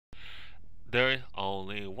There's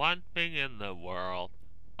only one thing in the world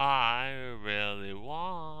I really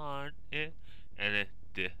want it, and it's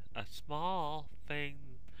just a small thing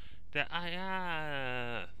that I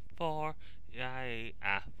ask for. I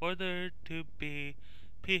ask for there to be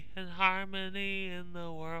peace and harmony in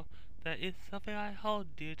the world. That is something I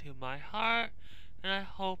hold dear to my heart, and I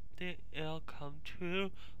hope that it'll come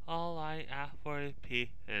true. All I ask for is peace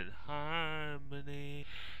and harmony.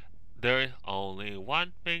 There is only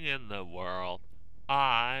one thing in the world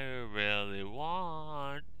I really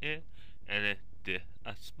want it, and it's just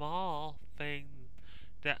a small thing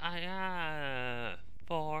that I ask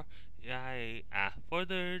for. I ask for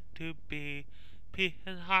there to be peace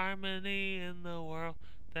and harmony in the world.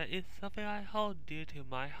 That is something I hold dear to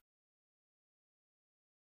my heart.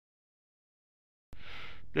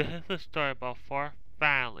 This is a story about four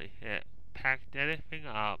families that packed everything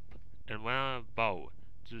up and went on a boat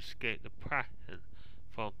to escape the depression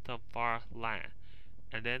from some far land.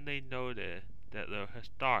 And then they noticed that there was a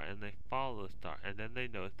star, and they followed the star, and then they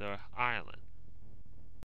noticed there was an island.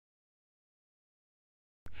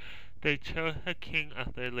 They chose a king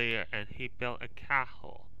as their leader, and he built a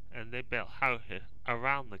castle, and they built houses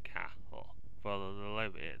around the castle for them to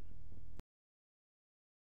live in.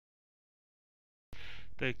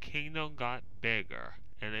 The kingdom got bigger,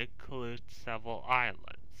 and it included several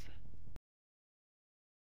islands.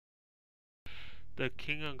 The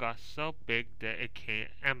kingdom got so big that it became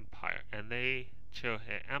an empire, and they chose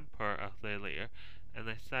an emperor as their leader, and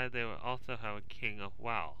they decided they would also have a king as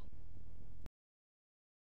well.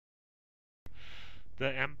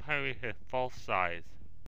 The empire reached its full size.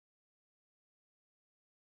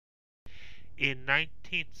 In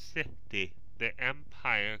 1960, the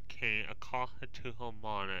empire became a constitutional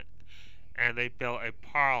monarch, and they built a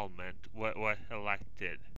parliament that was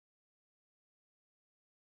elected.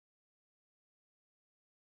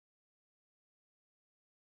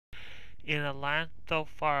 In a land so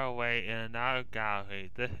far away in another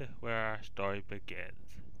galaxy, this is where our story begins.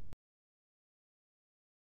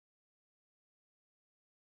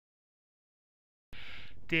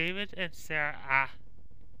 David and Sarah asked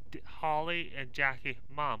Holly and Jackie's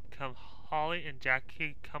mom, "Can Holly and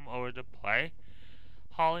Jackie come over to play?"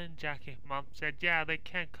 Holly and Jackie's mom said, "Yeah, they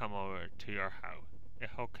can come over to your house.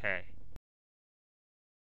 It's okay."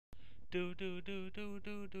 Do do do do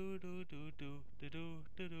do do do do do do do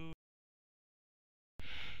do do.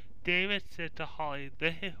 David said to Holly,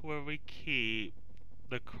 "This is where we keep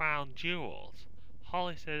the crown jewels."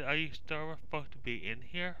 Holly said, "Are you sure we're supposed to be in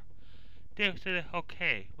here?" David said, "It's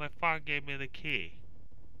okay. My father gave me the key."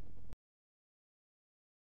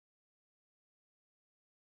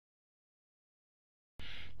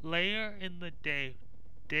 Later in the day,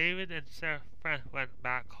 David and Sarah's friend went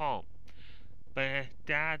back home, but his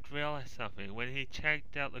dad realized something. When he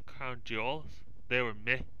checked out the crown jewels, they were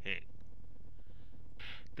missing.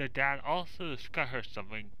 The dad also discovered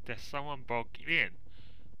something, that someone broke in,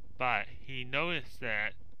 but he noticed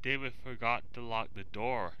that David forgot to lock the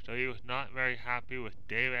door, so he was not very happy with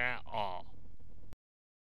David at all.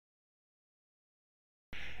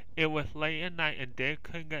 It was late at night, and Dave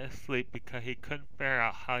couldn't get to sleep because he couldn't figure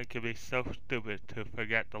out how he could be so stupid to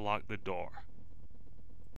forget to lock the door.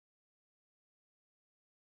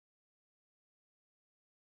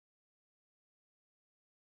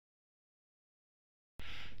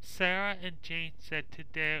 Sarah and Jane said to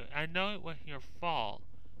Dave, "I know it wasn't your fault.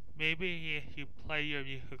 Maybe if you play your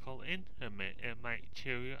musical instrument, it might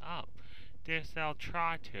cheer you up." Dave said, "I'll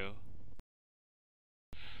try to."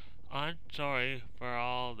 "I'm sorry for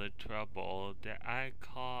all the trouble that I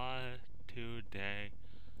caused today.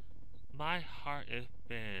 My heart has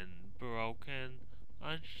been broken.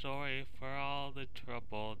 I'm sorry for all the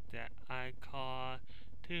trouble that I caused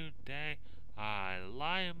today. I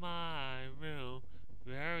lie in my room,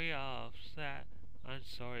 very upset. I'm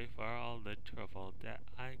sorry for all the trouble that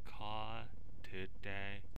I caused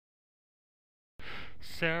today."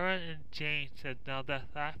 Sarah and Jane said, "Now does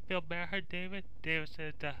that feel better, David?" David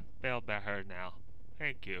said, "That feel better now.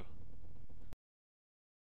 Thank you."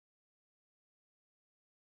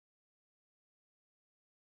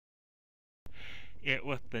 It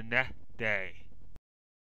was the next day.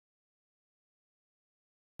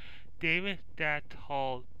 David's dad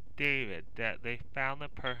told David that they found the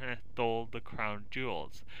person that stole the crown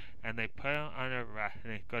jewels, and they put him under arrest,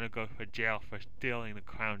 and he's going to go to jail for stealing the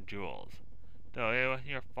crown jewels. So it wasn't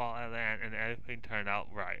your fault at the end, and everything turned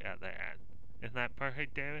out right at the end. Isn't that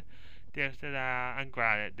perfect, David? David said, "I'm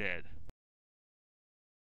glad it did."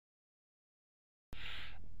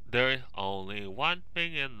 There is only one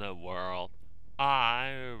thing in the world I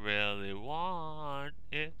really want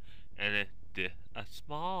it, and it's did a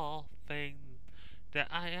small thing that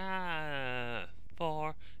I asked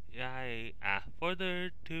for. I asked for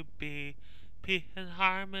there to be peace and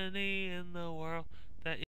harmony in the world.